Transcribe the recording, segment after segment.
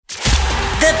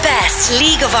best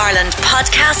League of Ireland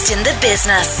podcast in the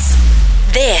business.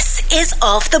 This is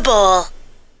Off the Ball.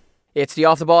 It's the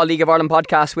Off the Ball League of Ireland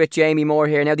podcast with Jamie Moore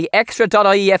here. Now, the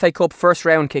Extra.ie FA Cup first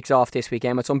round kicks off this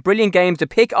weekend with some brilliant games. The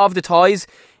pick of the ties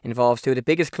involves two of the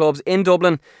biggest clubs in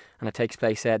Dublin, and it takes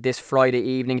place this Friday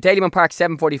evening. Dalymount Park,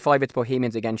 7:45, it's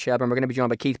Bohemians against Shelbourne. We're going to be joined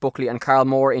by Keith Buckley and Karl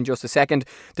Moore in just a second.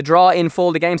 The draw in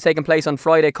full, the game's taking place on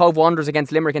Friday. Cove Wanderers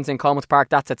against Limerick in St Colman's Park,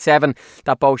 that's at 7.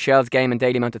 That Bohs Shells game in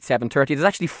Dalymount at 7:30. There's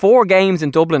actually 4 games in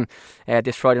Dublin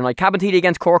this Friday night. Cabinteely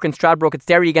against Cork and Stradbrook, it's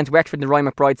Derry against Wexford in the Ryan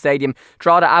McBride Stadium,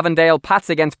 Drogheda Avondale, Pats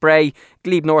against Bray,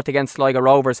 Glebe North against Sligo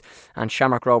Rovers, and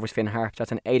Shamrock Rovers Finn Harps.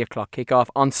 That's an 8 o'clock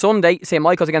kick-off. On Sunday, St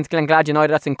Michael's against Glenglad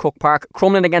United, that's in Cook Park.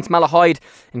 Crumlin against Malahide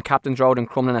in Captain's Road in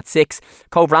Crumlin at 6.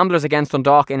 Cove Ramblers against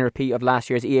Dundalk in a repeat of last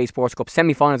year's EA Sports Cup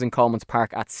semi-finals in Coleman's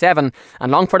Park at 7.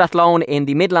 And Longford Athlone in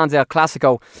the Midlands El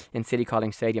Clasico in City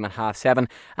Calling Stadium at 7:30.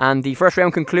 And the first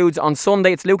round concludes on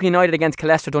Sunday. It's Lucan United against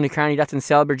Killester Donecarney, that's in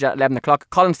Selbridge at 11 o'clock.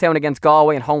 Collinstown against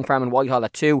Galway and Home Farm in Whitehall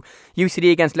at 2.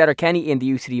 UCD against Letterkenny in the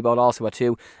UCD Bowl also at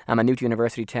 2. And Maynooth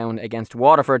University Town against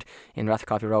Waterford in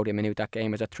Rathcoffey Road in Maynooth. That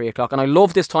game is at 3 o'clock. And I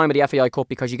love this time of the FAI Cup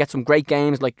because you get some great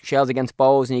games like Shells against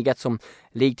Bohs, and you get some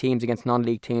league teams against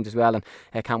non-league teams as well, and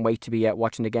I can't wait to be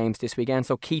watching the games this weekend.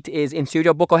 So Keith is in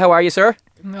studio. Bucko, how are you, sir?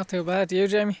 Not too bad. You,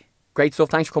 Jamie? Great stuff,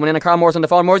 thanks for coming in. And Karl Moore's on the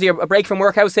phone. Moore's, a break from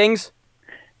work, how's things?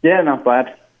 Yeah, not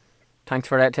bad. Thanks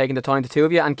for taking the time, the two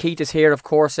of you. And Keith is here, of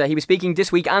course. He was speaking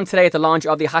this week and today at the launch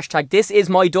of the hashtag This Is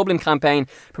My Dublin campaign,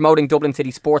 promoting Dublin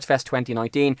City Sportsfest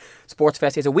 2019.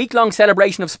 Sportsfest is a week-long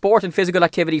celebration of sport and physical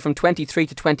activity from 23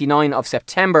 to 29 of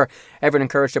September. Everyone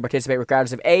encouraged to participate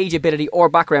regardless of age, ability or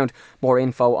background. More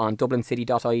info on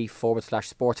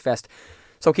dublincity.ie/sportsfest.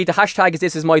 So Keith, the hashtag is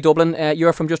This Is My Dublin.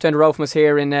 You're from just down the road from us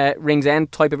here in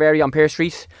Ringsend type of area on Pearse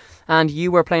Street, and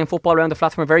you were playing football around the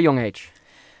flats from a very young age.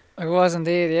 I was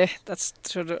indeed, yeah. That's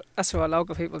what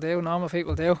local people do, normal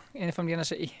people do, from the inner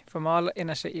city, from all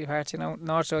inner city parts,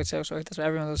 north side, south side. That's what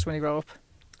everyone does when you grow up.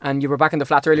 And you were back in the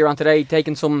flats earlier on today,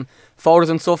 taking some photos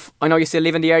and stuff. I know you still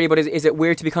live in the area, but is it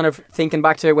weird to be kind of thinking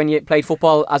back to when you played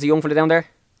football as a young fella down there?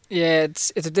 Yeah,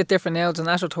 it's a bit different now. It's a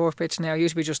natural turf pitch now. It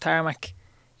used to be just tarmac,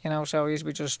 so it used to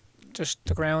be just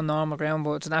the ground, normal ground,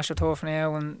 but it's a natural turf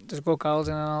now, and there's good goals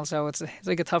in it and all, so it's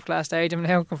like a top class stadium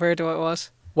now compared to what it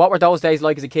was. What were those days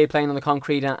like as a kid playing on the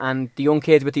concrete, and the young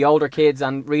kids with the older kids,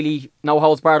 and really no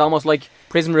holds barred, almost like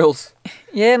prison rules?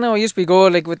 Yeah, no, it used to be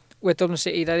good. Like with Dublin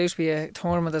City, there used to be a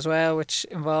tournament as well, which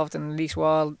involved in Leaks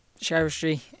Wall, Sheriff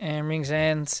Street,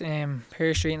 Ringsend,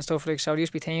 Pearse Street and stuff like. So there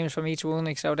used to be teams from each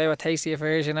one, so they were tasty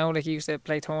affairs. Like you used to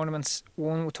play tournaments.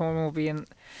 One tournament would be in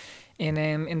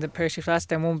the Pearse Street flats,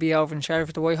 then one would be over in Sheriff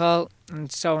at the Whitehall,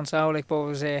 and so. But it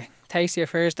was tasty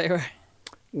affairs they were.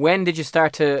 When did you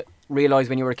start to realise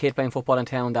when you were a kid playing football in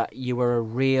town that you were a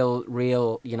real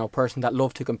person that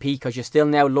loved to compete? Because you still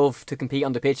now love to compete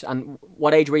on the pitch. And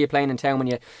what age were you playing in town when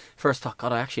you first thought,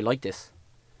 God, I actually like this?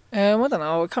 I don't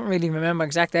know, I can't really remember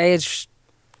exact age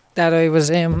that I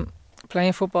was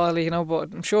playing football,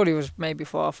 but I'm sure it was maybe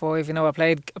 4 or 5. I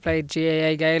played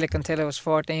GAA Gaelic until I was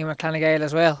 14 with Clonagale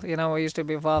as well. I used to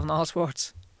be involved in all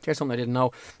sports. Here's something I didn't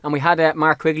know. And we had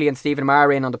Mark Quigley and Stephen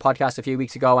Maher in on the podcast a few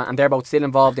weeks ago, and they're both still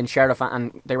involved in Sheriff,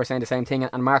 and they were saying the same thing.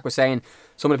 And Mark was saying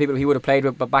some of the people he would have played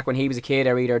with but back when he was a kid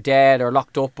are either dead or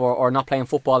locked up or not playing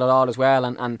football at all as well.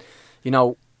 And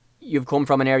you've come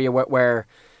from an area where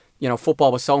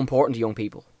football was so important to young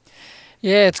people.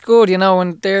 Yeah, it's good,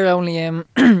 and they're only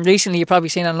recently, you've probably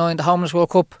seen online, the Homeless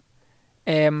World Cup.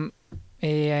 My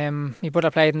brother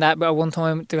played in that at one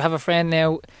time. To have a friend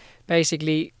now,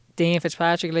 basically Dean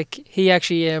Fitzpatrick, like he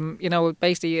actually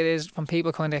basically it is from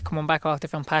people kind of coming back off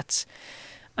different paths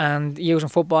and using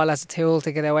football as a tool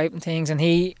to get away from things, and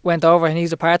he went over and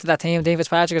he's a part of that team. Dean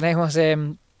Fitzpatrick, his name was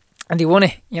and he won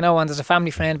it, and there's a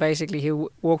family friend basically who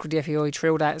worked with the FAI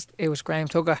through that. It was Graham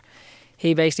Tugger.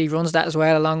 He basically runs that as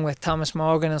well, along with Thomas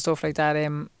Morgan and stuff like that,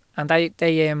 and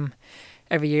they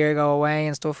every year go away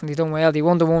and stuff, and they've done well. They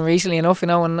won the one recently enough,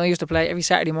 and I used to play every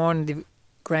Saturday morning.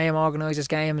 Graham organises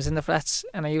games in the flats,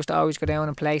 and I used to always go down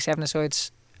and play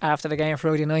 7-a-sides after the game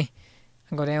Friday night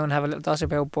and go down and have a little doss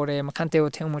about, but I can't do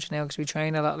it too much now because we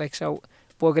train a lot, so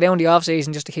but I go down the off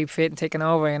season just to keep fit and taking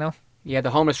over, Yeah, the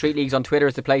Homeless Street Leagues on Twitter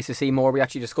is the place to see more. We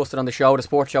actually discussed it on the show, the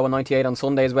sports show on 98 on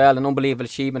Sunday as well. An unbelievable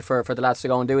achievement for the lads to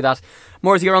go and do that.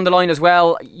 Moores, you're on the line as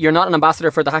well. You're not an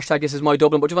ambassador for the hashtag This Is My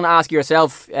Dublin, but you want to ask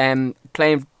yourself,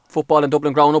 playing football in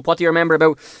Dublin growing up, what do you remember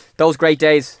about those great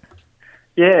days?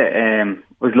 Yeah,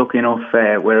 was lucky enough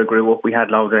where I grew up. We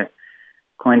had loads of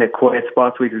kind of quiet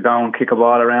spots we could go and kick a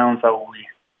ball around. So we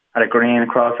had a green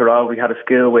across the road. We had a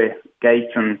school with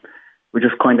gates and we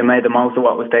just kind of made the most of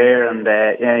what was there, and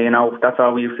that's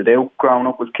all we used to do growing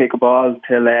up, was kick a ball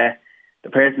till the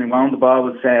person who owned the ball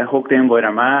was hooked in by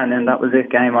their man, and then that was it,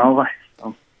 game over.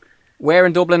 So. Where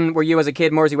in Dublin were you as a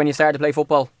kid, Mursey, when you started to play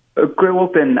football? I grew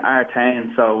up in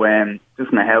Artane, so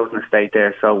just in a housing estate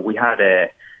there, so we had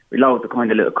we loads of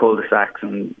kind of little cul-de-sacs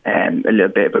and a little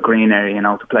bit of a green area,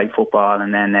 to play football,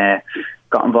 and then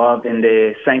got involved in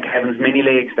the St. Kevin's mini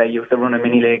leagues. They used to run a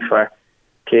mini leagues for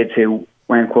kids who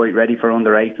weren't quite ready for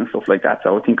under 8s and stuff like that,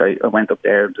 so I think I went up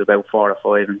there, it was about 4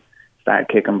 or 5, and started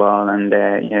kicking ball, and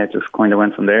just kind of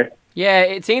went from there. Yeah,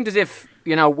 it seemed as if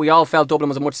we all felt Dublin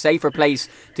was a much safer place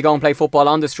to go and play football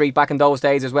on the street back in those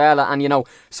days as well. And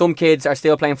some kids are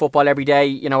still playing football every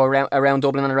day, around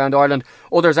Dublin and around Ireland.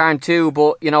 Others aren't too,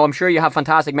 but I'm sure you have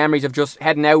fantastic memories of just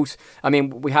heading out. I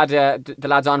mean, we had the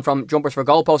lads on from Jumpers for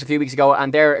Goalposts a few weeks ago,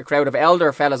 and they're a crowd of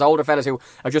older fellas who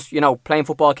are just playing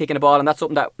football, kicking the ball, and that's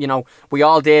something that we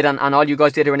all did, and all you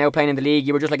guys did who are now playing in the league.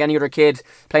 You were just like any other kid,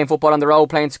 playing football on the road,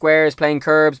 playing squares, playing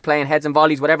curbs, playing heads and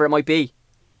volleys, whatever it might be.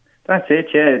 That's it,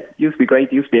 yeah. It used to be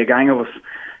great. There used to be a gang of us.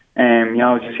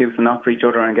 Just used to knock for each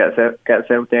other and get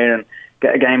us out there and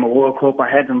get a game of World Cup or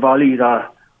heads and volleys or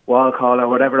wall call or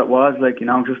whatever it was,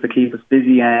 just to keep us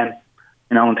busy,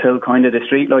 until kind of the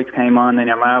street lights came on and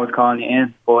your ma was calling you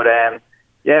in. But it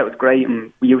was great,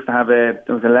 and we used to have there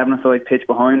was an 11-a-side pitch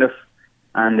behind us,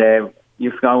 and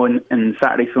used to go in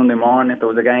Saturday, Sunday morning if there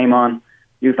was a game on.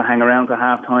 Used to hang around till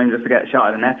half time just to get a shot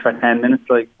at the net for 10 minutes,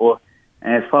 but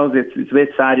I suppose it's a bit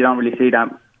sad you don't really see that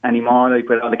anymore,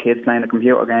 with all the kids playing the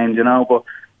computer games, but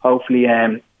hopefully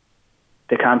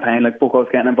the campaign like Buckley's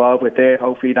getting involved with there,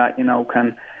 hopefully that,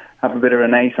 can have a bit of a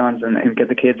renaissance and get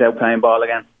the kids out playing ball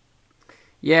again.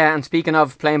 Yeah, and speaking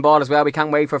of playing ball as well, we can't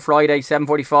wait for Friday,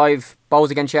 7:45, Bohs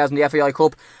against Shells in the FAI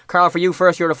Cup. Karl, for you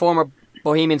first, you're a former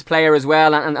Bohemians player as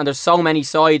well, and there's so many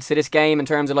sides to this game in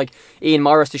terms of Ian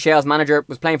Morris, the Shells manager,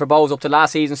 was playing for Bohs up to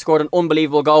last season, scored an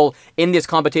unbelievable goal in this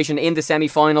competition in the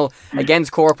semi-final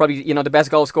against Cork, probably the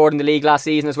best goal scored in the league last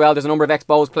season as well. There's a number of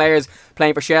ex-Bohs players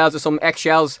playing for Shells, there's some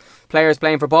ex-Shells players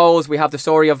playing for Bohs. We have the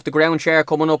story of the ground share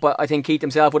coming up. I think Keith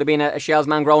himself would have been a Shells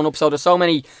man growing up, so there's so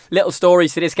many little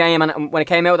stories to this game. And when it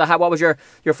came out of that, what was your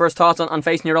first thoughts on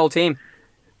facing your old team?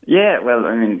 Yeah, well,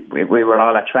 I mean, we were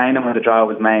all at training when the draw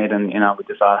was made, and we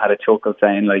just all had a chuckle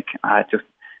saying it had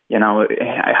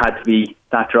to be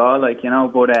that draw,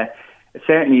 but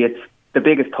certainly it's the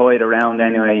biggest tide around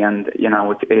anyway, and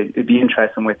it'd be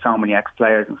interesting with so many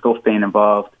ex-players and stuff being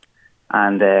involved,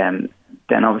 and then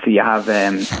obviously you have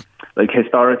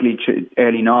historically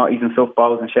early noughties and stuff,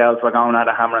 Bohs and Shells were going at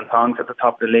a hammer and tongs at the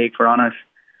top of the league for honours,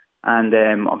 and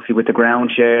obviously with the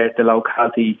ground share, the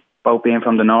locality, both being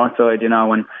from the north side,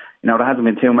 and there hasn't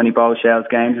been too many Bohs Shells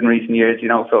games in recent years,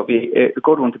 so it'd be a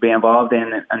good one to be involved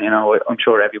in, and I'm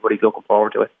sure everybody's looking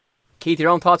forward to it. Keith,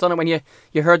 your own thoughts on it when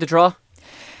you heard the draw?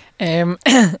 We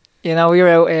were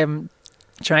out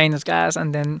training as guys,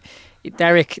 and then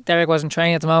Derek wasn't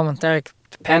training at the moment. Derek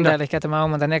Pender at the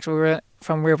moment. The next we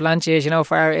were Blanchard, how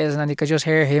far it is, and you could just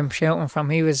hear him shouting from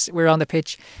we were on the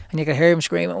pitch, and you could hear him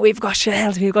screaming, "We've got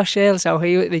Shells!" So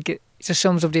he it just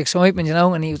sums up the excitement,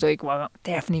 and he was like, "Well,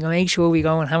 definitely gonna make sure we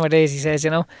go and hammer days," he says,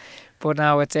 But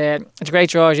now it's a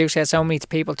great draw, as you said. So many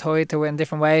people tied to it in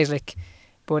different ways,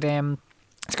 but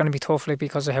it's going to be tough,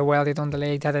 because of how well they've done the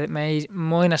league. That it may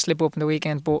minor slip up in the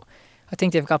weekend, but I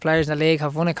think they've got players in the league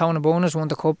have won it. Conan Bonus won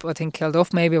the cup. I think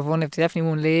Kilduff maybe have won. They've definitely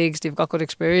won leagues. They've got good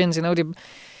experience,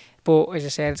 But as I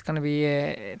said, it's going to be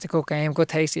it's a good game, good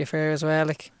tasty affair as well.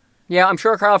 Yeah, I'm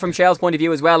sure, Karl, from Shell's point of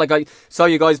view as well, I saw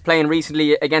you guys playing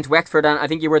recently against Wexford, and I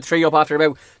think you were 3 up after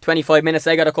about 25 minutes.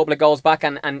 They got a couple of goals back,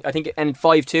 and I think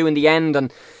 5-2 in the end,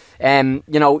 and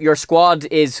your squad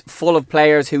is full of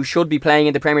players who should be playing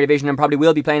in the Premier Division and probably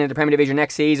will be playing in the Premier Division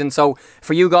next season. So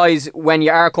for you guys, when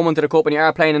you are coming to the Cup and you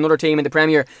are playing another team in the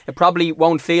Premier, it probably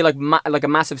won't feel like a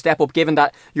massive step up, given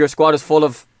that your squad is full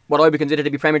of what I would consider to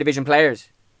be Premier Division players.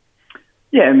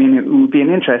 Yeah, I mean, it would be an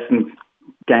interesting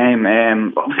game.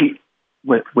 Obviously,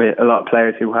 with a lot of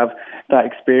players who have that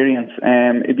experience,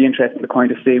 it'd be interesting to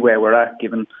kind of see where we're at,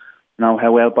 given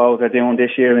how well Bohs are doing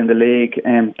this year in the league,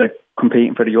 and they're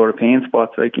competing for the European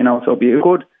spots. So it'd be a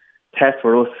good test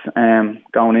for us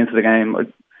going into the game.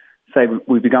 I'd say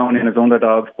we'd be going in as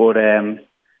underdogs, but it'd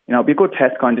be a good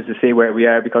test kind of to see where we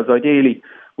are, because ideally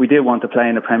we do want to play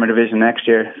in the Premier Division next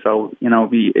year. So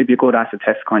it'd be a good asset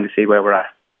test to kind of see where we're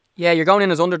at. Yeah, you're going in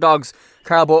as underdogs,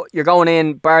 Karl, but you're going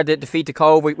in, bar the defeat to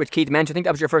Cove, which Keith mentioned. I think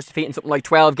that was your first defeat in something like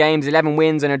 12 games, 11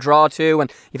 wins and a draw too,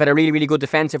 and you've had a really, really good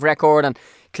defensive record, and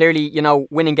clearly,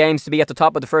 winning games to be at the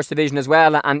top of the first division as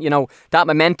well, and, that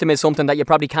momentum is something that you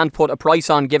probably can't put a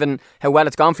price on given how well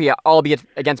it's gone for you, albeit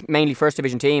against mainly first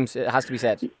division teams, it has to be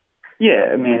said. Yeah,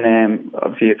 I mean,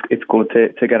 obviously it's good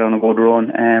to get on a good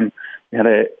run. We had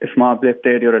a small blip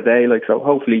there the other day, so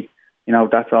hopefully,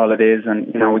 that's all it is, and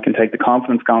we can take the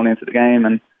confidence going into the game,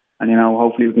 and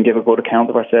hopefully we can give a good account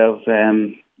of ourselves,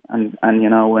 and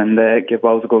give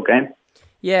Bohs a good game.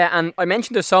 Yeah, and I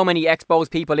mentioned there's so many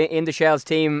ex-Bohs people in the Shells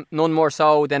team, none more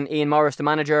so than Ian Morris, the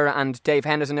manager, and Dave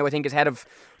Henderson, who I think is head of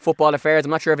football affairs.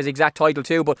 I'm not sure of his exact title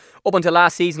too, but up until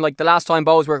last season, the last time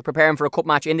Bohs were preparing for a cup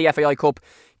match in the FAI Cup,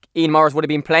 Ian Morris would have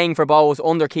been playing for Bohs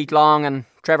under Keith Long and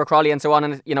Trevor Crowley and so on,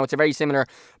 and it's a very similar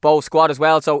Bohs squad as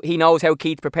well, so he knows how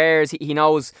Keith prepares, he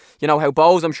knows how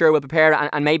Bohs I'm sure will prepare,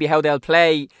 and maybe how they'll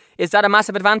play. Is that a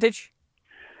massive advantage?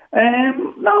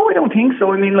 No, I don't think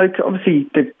so. I mean, obviously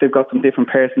they've got some different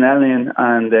personnel in,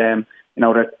 and they're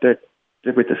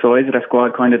with the size of their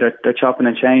squad, kind of they're chopping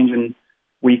and changing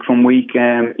week from week,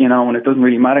 and it doesn't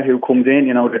really matter who comes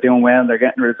in. They're doing well, they're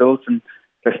getting results, and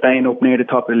they're staying up near the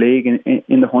top of the league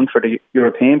in the hunt for the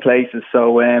European places.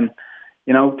 So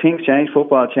things change,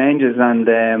 football changes, and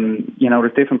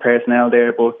there's different personnel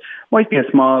there, but might be a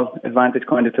small advantage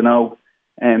kind of to know.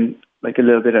 A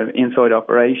little bit of inside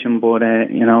operation, but at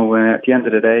the end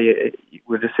of the day,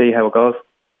 we'll just see how it goes.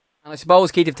 And I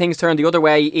suppose, Keith, if things turn the other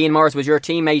way, Ian Morris was your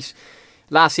teammate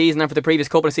last season and for the previous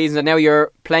couple of seasons, and now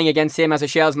you're playing against him as a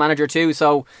Shells manager too,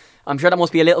 so I'm sure that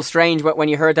must be a little strange when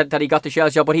you heard that he got the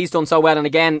Shells job, but he's done so well, and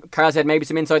again, Karl said maybe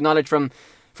some inside knowledge from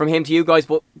him to you guys,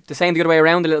 but the same the other way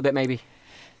around a little bit maybe.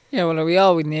 Yeah, well, we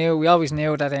always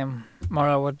knew that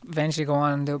Morrow would eventually go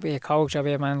on and be a coach or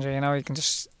be a manager. You can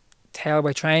just tell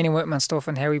by training with him and stuff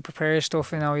and how he prepares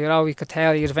stuff. You could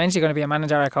tell he was eventually going to be a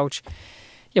manager or a coach.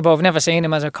 Yeah, but I've never seen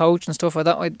him as a coach and stuff.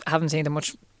 I haven't seen him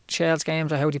much Shells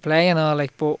games or how they play and all.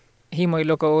 But he might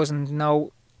look at us and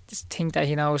think that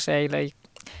he knows, say,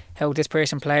 how this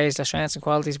person plays, their strengths and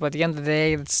qualities. But at the end of the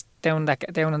day, it's down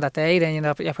on that day. Then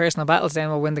your personal battles then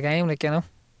will win the game.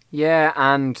 Yeah,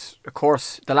 and of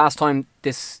course the last time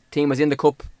this team was in the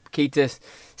cup, Keith, the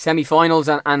semi-finals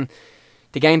and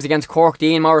the games against Cork, the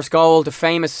Ian Morris goal, the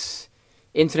famous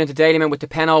incident at Dalymount with the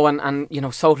penalty,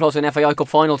 and so close to an FAI Cup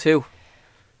final too.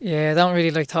 Yeah, I don't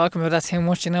really like talking about that too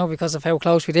much, because of how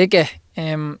close we did get.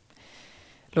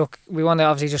 Look, we want to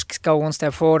obviously just go one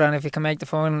step forward, and if we can make the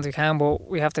finals, we can, but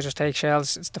we have to just take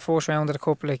Shells. It's the first round of the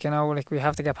cup, we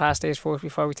have to get past this first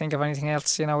before we think of anything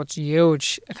else. It's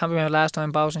huge. I can't remember the last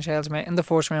time Bohs and Shells met in the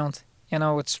first round.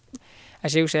 It's,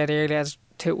 as you said earlier, as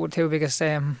two biggest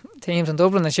teams in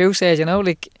Dublin, as you said,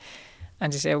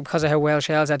 and just because of how well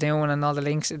Shells are doing and all the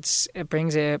links, it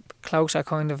brings a closer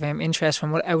kind of interest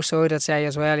from outside, I'd say,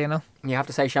 as well. You have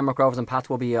to say Shamrock Rovers and Pat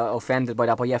will be offended by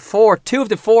that, but yeah, two of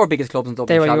the four biggest clubs in Dublin.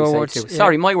 They were your words. Yeah.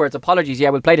 Sorry, my words. Apologies. Yeah,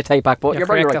 we'll play the tape back, but you're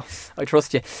very right. I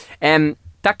trust you.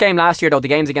 That game last year, though, the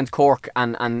games against Cork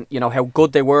and how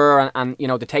good they were and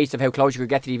the taste of how close you could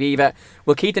get to the Aviva.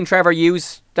 Will Keith and Trevor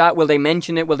use that? Will they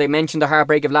mention it? Will they mention the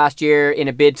heartbreak of last year in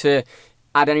a bid to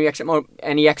add any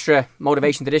extra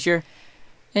motivation to this year?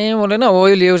 Well, I know I'll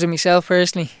use it myself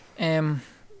personally to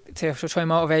try and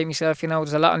motivate myself.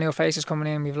 There's a lot of new faces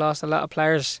coming in. We've lost a lot of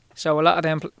players. So a lot of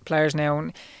them players now,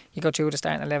 you go through the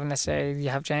starting 11, let's say, you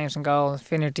have James in goal,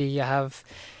 Finnerty, you have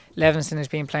Levinston who's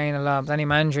been playing a lot, Danny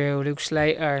Mandrew, Luke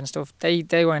Slater and stuff. They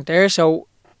weren't there, so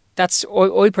that's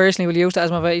I personally will use that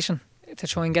as motivation to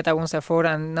try and get that one step forward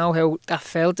and know how that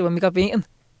felt when we got beaten.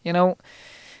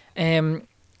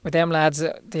 With them lads,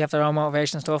 they have their own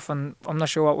motivation and stuff, and I'm not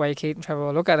sure what way Keith and Trevor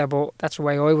will look at it, but that's the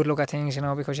way I would look at things,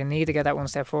 because you need to get that one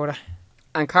step forward.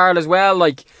 And Karl as well,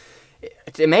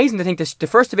 it's amazing to think this, the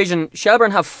first division, Shelbourne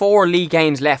have 4 league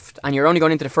games left and you're only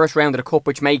going into the first round of the cup,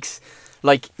 which makes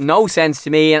no sense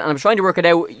to me, and I'm trying to work it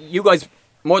out. You guys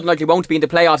more than likely won't be in the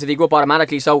playoffs if you go up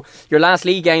automatically, so your last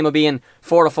league game will be in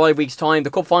 4 or 5 weeks time. The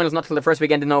cup final's not till the first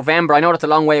weekend in November. I know that's a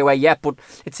long way away yet, but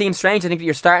it seems strange to think that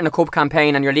you're starting a cup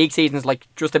campaign and your league season's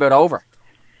just about over.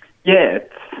 Yeah,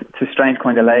 it's a strange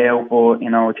kind of layout, but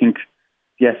I think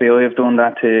the FAI have done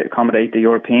that to accommodate the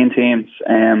European teams.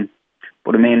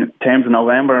 But I mean, in terms of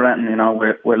November,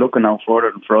 we're looking no further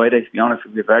than Friday. To be honest,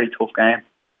 it'll be a very tough game.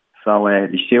 So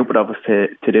it'd be stupid of us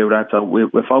to do that. So we'll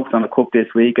focus on the cup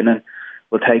this week, and then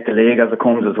we'll take the league as it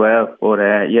comes as well. But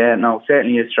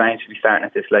certainly is strange to be starting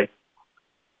at this late.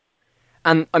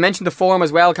 And I mentioned the form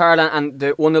as well, Karl, and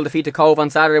the 1-0 defeat to Cove on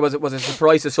Saturday was a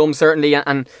surprise to some, certainly.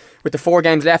 And with the 4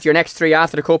 games left, your next 3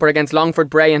 after the Cup are against Longford,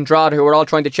 Bray and Drogheda, who are all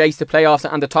trying to chase the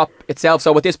playoffs and the top itself.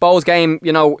 So with this Bohs game,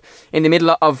 you know, in the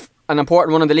middle of an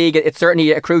important run in the league, it's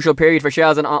certainly a crucial period for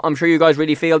Shells, and I'm sure you guys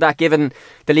really feel that, given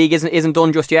the league isn't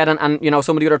done just yet, and you know,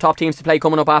 some of the other top teams to play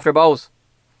coming up after Bohs.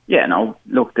 Yeah, no,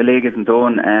 look, the league isn't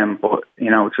done, but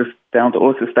you know, it's just down to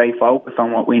us to stay focused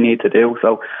on what we need to do.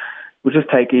 So we'll just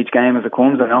take each game as it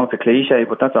comes. I know it's a cliche,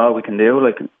 but that's all we can do.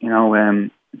 Like, you know,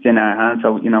 it's in our hands.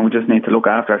 So, you know, we just need to look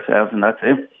after ourselves, and that's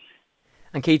it.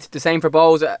 And Keith, the same for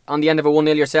Bohs on the end of a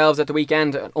 1-0 yourselves at the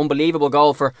weekend. An unbelievable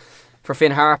goal for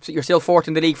Finn Harp. You're still 4th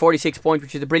in the league, 46 points,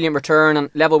 which is a brilliant return, and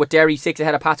level with Derry, 6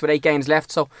 ahead of Pats with 8 games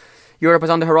left. So Europe is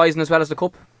on the horizon as well as the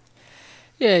Cup.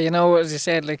 Yeah, you know, as you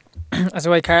said, like, as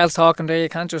the way Karl's talking there, you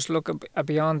can't just look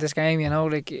beyond this game, you know,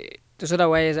 like, there's other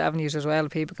ways, avenues as well.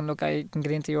 People can look at, you can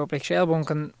get into Europe. Like Shelbourne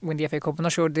can win the FA Cup. I'm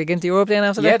not sure, they get into Europe then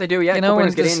after that? Yeah, they do, yeah. You know,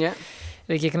 winners get in, yeah.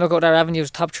 Like, you can look at other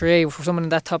avenues, top 3. For someone in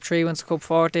that top 3 wins the Cup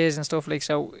 40s and stuff, like,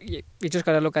 so you just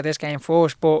got to look at this game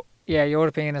first. But yeah,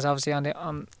 European is obviously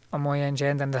on my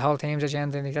agenda and the whole team's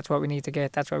agenda. And that's what we need to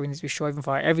get. That's what we need to be striving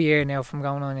for every year now from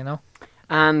going on, you know.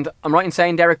 And I'm right in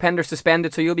saying Derek Pender's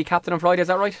suspended, so you'll be captain on Friday, is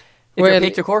that right? If you're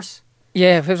picked, of course.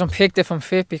 Yeah, if I'm picked, if I'm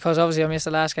fit, because obviously I missed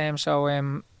the last game, so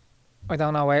I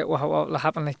don't know what will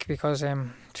happen, like, because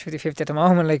 50-50 at the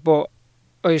moment, like, but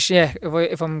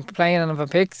if I'm playing and if I'm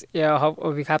picked, yeah,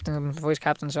 I'll be captain, vice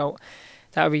captain, so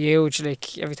that would be huge.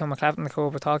 Like, every time I captain the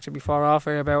club, I talked to you before off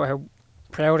here about how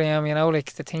proud I am, you know,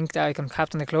 like, to think that I can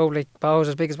captain the club, like, Bohs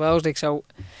as big as Bohs, like, so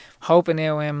hoping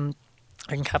now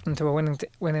I can captain to a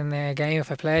winning game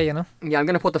if I play, you know. Yeah, I'm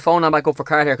going to put the phone on back up for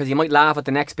Karl here because you might laugh at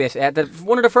the next bit.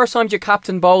 One of the first times you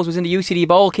captained Bohs was in the UCD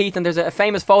Bowl, Keith, and there's a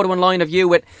famous photo online of you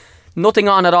with nothing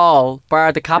on at all,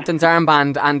 bar the captain's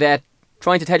armband, and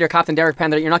trying to tell your captain Derek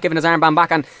Pender that you're not giving his armband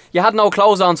back, and you had no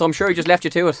clothes on, so I'm sure he just left you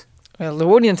to it. Well, the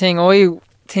one thing I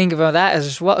think about that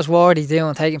is, what is Wardy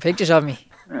doing taking pictures of me?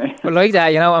 But like that,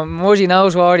 you know, and Murray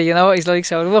knows Wardy, you know what he's like,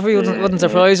 so it wouldn't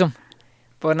surprise him.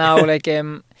 But now, like,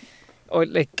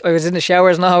 I was in the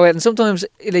showers now, and sometimes,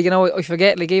 like, you know, I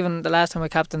forget, like, even the last time I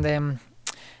captained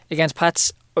against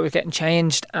Pats, I was getting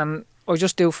changed, and I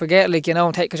just do forget, like, you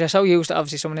know, because you're so used to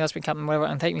obviously someone else being captain, whatever,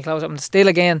 and take me clothes up, and still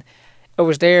again, it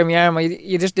was there in my arm.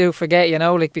 You just do forget, you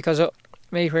know, like, because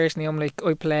me personally, I'm like,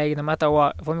 I play no matter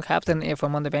what. If I'm captain, if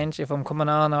I'm on the bench, if I'm coming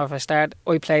on, or if I start,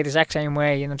 I play the exact same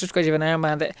way, you know, just because you have an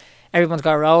armband, everyone's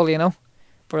got a role, you know.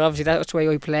 But obviously that's the way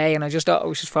I play, and I just thought I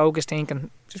was just focused,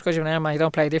 thinking, just because you're an armband, you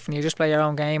don't play different, you just play your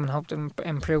own game and hope to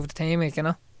improve the team, you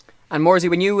know. And Morsey,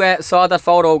 when you saw that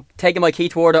photo taken by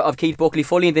Keith Ward of Keith Buckley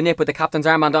fully in the nip with the captain's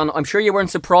armband on, I'm sure you weren't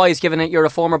surprised, given that you're a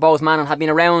former Bohs man and had been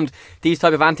around these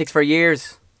type of antics for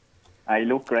years. I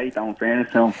look great, in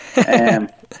fairness to him.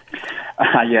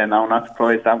 Yeah, no, not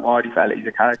surprised. That Wardy fella, he's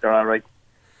a character, alright.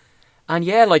 And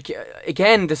yeah, like,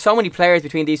 again, there's so many players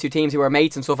between these two teams who are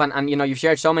mates and stuff, and you know, you've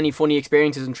shared so many funny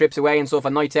experiences and trips away and stuff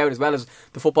and nights out, as well as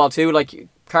the football too. Like,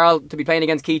 Karl, to be playing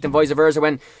against Keith and vice versa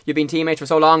when you've been teammates for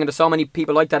so long, and there's so many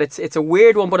people like that, it's a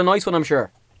weird one but a nice one, I'm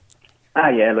sure.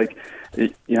 Yeah, like,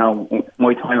 you know,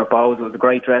 my time at Bohs was a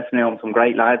great dressing room, some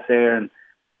great lads there, and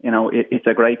you know, it's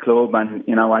a great club, and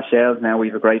you know, at Shells now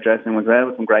we've a great dressing room as well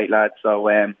with some great lads, so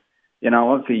you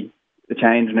know, obviously the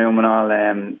changing room and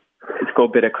all, it's a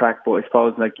good bit of crack, but I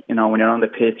suppose, like, you know, when you're on the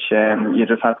pitch, you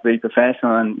just have to be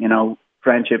professional, and you know,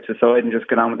 friendships aside, and just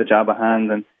get on with the job at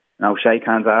hand, and you know, shake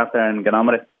hands after and get on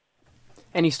with it.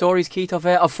 Any stories, Keith,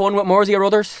 of fun with Morsey or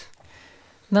others?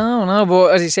 No,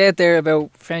 but as you said there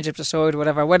about friendships aside,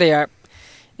 whatever, whether you're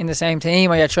in the same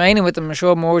team or you're training with them, I'm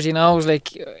sure Morsey knows, like,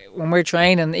 when we're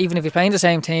training, even if you're playing the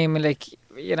same team, like,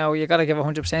 you know, you got to give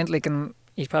 100%, like, and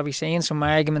he's probably seeing some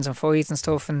arguments and fights and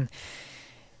stuff, and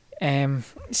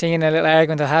seeing a little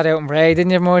argument I had out in Bray,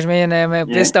 didn't you, Morsey, me and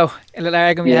Bristow, a little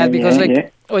argument you had, because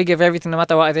I give everything no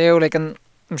matter what I do, like, and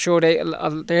I'm sure they're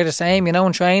the same, you know,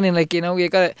 in training, like, you know, you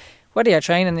got to, whether you're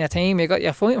training your team,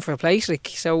 you're fighting for a place, like,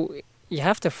 so you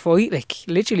have to fight, like,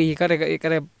 literally you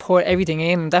gotta put everything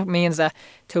in, and that means that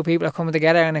two people are coming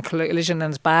together in a collision,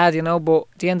 and it's bad, you know, but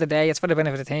at the end of the day, it's for the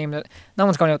benefit of the team, that no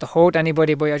one's going out to hurt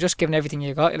anybody, but you're just giving everything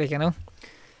you got, like, you know.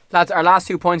 Lads, our last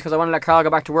 2 points, because I want to let Karl go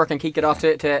back to work and Keith get off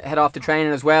to head off to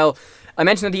training as well. I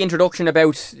mentioned in the introduction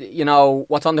about,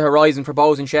 what's on the horizon for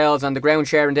Bohs and Shells and the ground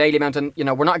share in Dalymount, and,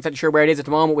 we're not exactly sure where it is at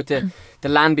the moment with the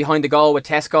land behind the goal with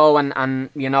Tesco, and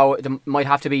there might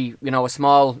have to be, a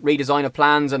small redesign of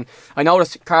plans. And I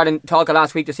noticed, Karl, in talking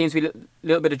last week, there seems to be a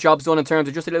little bit of jobs done in terms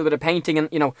of just a little bit of painting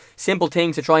and, simple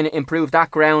things to try and improve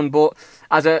that ground. But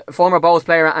as a former Bohs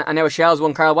player and now a Shells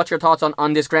one, Karl, what's your thoughts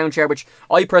on this ground share, which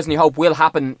I personally hope will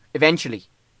happen eventually?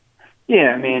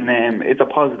 Yeah, I mean, it's a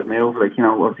positive move.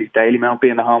 Obviously Dalymount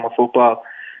being the home of football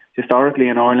historically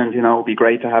in Ireland, it'd be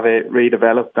great to have it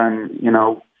redeveloped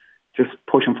and, just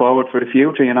pushing forward for the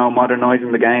future,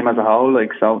 modernising the game as a whole.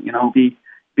 It'd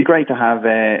be great to have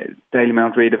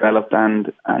Dalymount redeveloped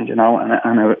and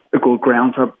a good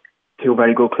ground for two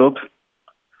very good clubs.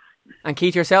 And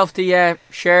Keith, yourself, the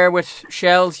share with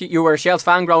Shells, you were a Shells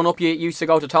fan growing up. You used to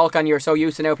go to Talca, and you're so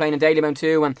used to now playing in Dalymount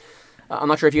too. And I'm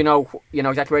not sure if you know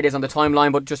exactly where it is on the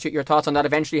timeline, but just your thoughts on that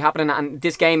eventually happening. And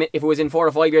this game, if it was in 4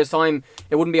 or 5 years' time,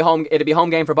 it wouldn't be home. It'd be home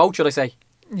game for both, should I say?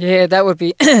 Yeah, that would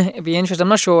be it'd be interesting. I'm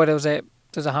not sure there was a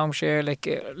home share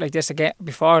like this again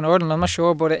before in Ireland. I'm not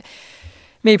sure, but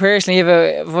me personally, if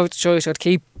I had the choice, I'd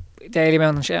keep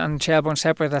Dalymount and Shelbourne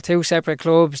separate. They're two separate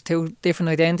clubs, two different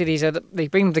identities. I'd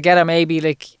bring them together, maybe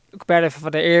better for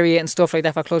the area and stuff like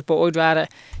that for clubs, but I'd rather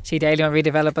see Dalymount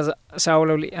redevelop as a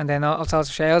solo, and then also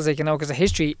Shells, because the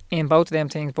history in both of them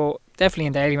things, but definitely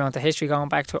in Dalymount, the history going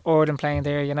back to Orden playing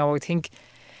there, I think.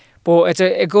 But it's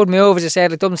a good move, as I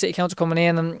said. Dublin City Council coming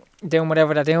in and doing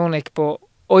whatever they're doing, but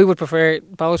I would prefer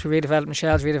both be redeveloped and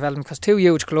Shells redeveloped, because two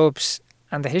huge clubs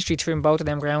and the history through both of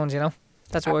them grounds,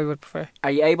 that's what I would prefer.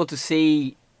 Are you able to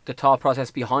see the thought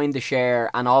process behind the share?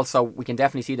 And also we can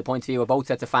definitely see the point of view of both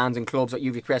sets of fans and clubs that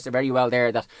you've expressed it very well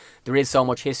there, that there is so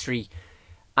much history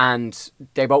and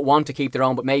they both want to keep their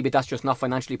own, but maybe that's just not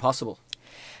financially possible.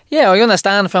 Yeah, I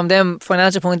understand from them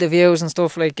financial point of views and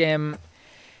stuff. It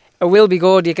will be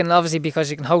good. You can obviously,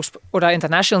 because you can host other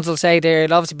internationals, will say there,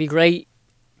 it'll obviously be great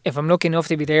if I'm lucky enough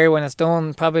to be there when it's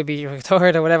done, probably be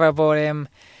retired or whatever, but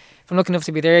if I'm lucky enough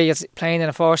to be there, you're playing in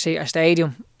a 4-seater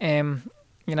stadium,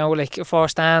 4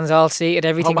 stands, all seated,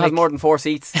 everything. I hope it has more than 4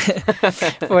 seats.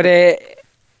 But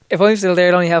if I'm still there,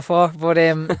 I'd only have 4. But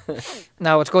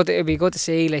no, it's good. It'd be good to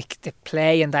see the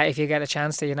play and that if you get a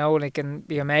chance to, and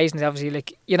be amazing. Obviously,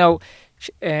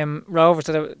 Rovers,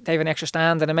 they have an extra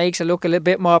stand and it makes it look a little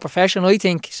bit more professional, I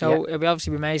think. So it'll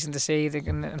obviously be amazing to see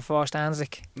in 4 stands.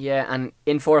 Yeah, and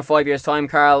in 4 or 5 years' time,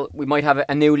 Karl, we might have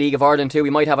a new League of Ireland too. We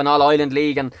might have an All-Ireland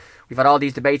League, and we've had all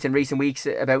these debates in recent weeks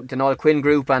about the Noel Quinn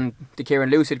group and the Kieran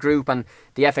Lucid group and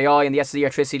the FAI and the SSE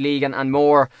Electricity League and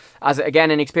more. As, again,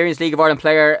 an experienced League of Ireland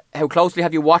player, how closely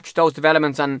have you watched those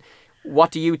developments, and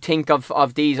what do you think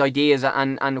of these ideas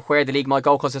and where the league might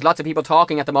go? Because there's lots of people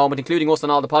talking at the moment, including us on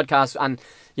all the podcasts, and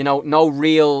no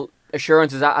real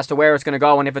assurances as to where it's going to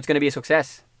go and if it's going to be a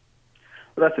success.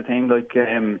 Well, that's the thing.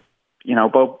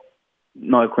 Both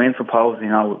Noel Quinn's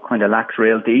proposal, kind of lacks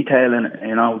real detail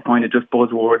and kind of just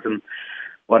buzzwords and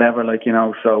whatever.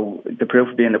 So the proof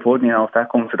will be in the pudding. If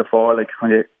that comes to the fore,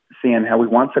 kind of seeing how he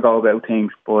wants to go about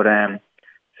things, but.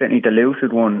 Certainly the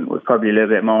Lucid one was probably a little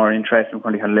bit more interesting,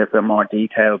 probably had a little bit more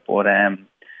detail, but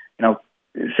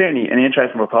certainly an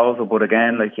interesting proposal, but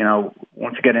again,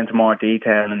 once you get into more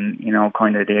detail and,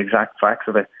 kind of the exact facts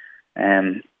of it,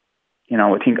 I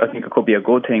think it could be a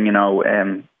good thing,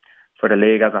 for the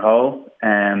league as a whole,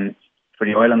 for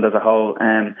the island as a whole,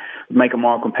 make it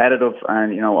more competitive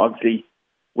and, obviously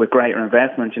with greater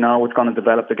investment, it's going to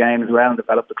develop the game as well and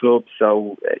develop the club,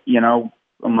 so,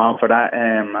 I'm all for that,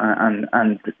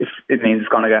 and if it means it's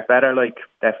going to get better,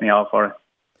 definitely all for it.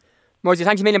 Morsey,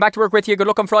 thanks a million. Back to work with you. Good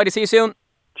luck on Friday. See you soon.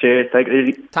 Cheers. Take it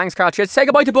easy. Thanks, Karl. Cheers. Say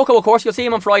goodbye to Buckley, of course. You'll see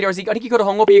him on Friday. Or I think he could have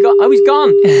hung up. He's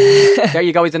gone. There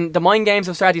you go. The mind games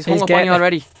have started. He's hung up on you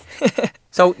already.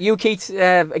 So you, Keith,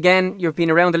 again, you've been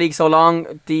around the league so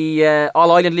long. The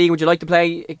All-Ireland League, would you like to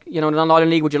play? The Non-Ireland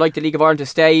League, would you like the League of Ireland to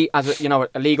stay as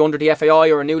a league under the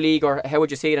FAI or a new league, or how would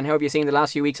you see it, and how have you seen the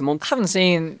last few weeks and months? I haven't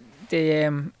seen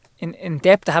the in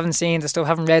depth. I haven't seen the stuff.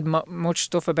 Haven't read much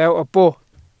stuff about it. But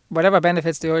whatever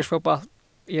benefits the Irish football,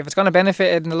 if it's going to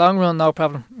benefit it in the long run, no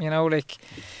problem. You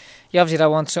obviously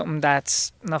don't want something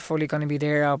that's not fully going to be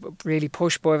there or really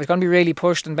pushed. But if it's going to be really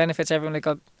pushed and benefits everyone,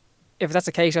 if that's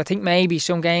the case, I think maybe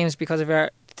some games, because of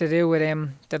our to do with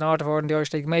the North of Ireland, the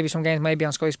Irish League, maybe some games may be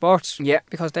on Sky Sports. Yeah,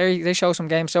 because they show some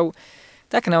games, so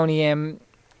that can only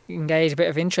engage a bit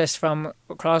of interest from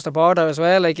across the border as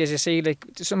well. As you see,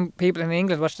 some people in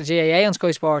England watch the GAA on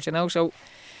Sky Sports, so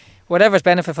whatever's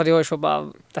benefit for the Irish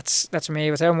football, that's me.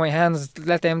 It's out of my hands.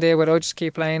 Let them deal with it. I just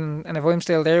keep playing, and if I'm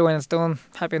still there when it's done,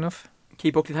 happy enough.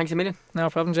 Keith Buckley, thanks a million.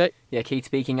 No problem, Jay. Yeah, Keith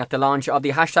speaking at the launch of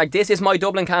the hashtag This Is My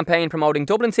Dublin campaign promoting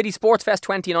Dublin City Sports Fest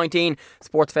 2019.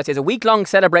 Sports Fest is a week-long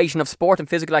celebration of sport and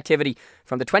physical activity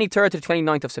from the 23rd to the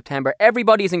 29th of September.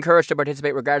 Everybody is encouraged to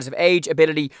participate regardless of age,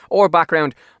 ability or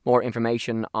background. More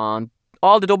information on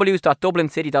all the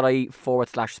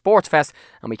w's.dublincity.ie/sportsfest,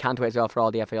 and we can't wait as well for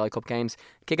all the FAI Cup games.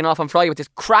 Kicking off on Friday with this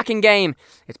cracking game.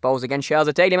 It's Bohs against Shells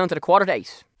at Dalymount at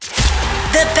 7:15.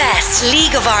 The best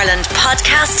League of Ireland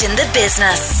podcast in the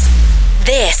business.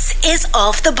 This is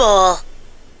Off the Ball.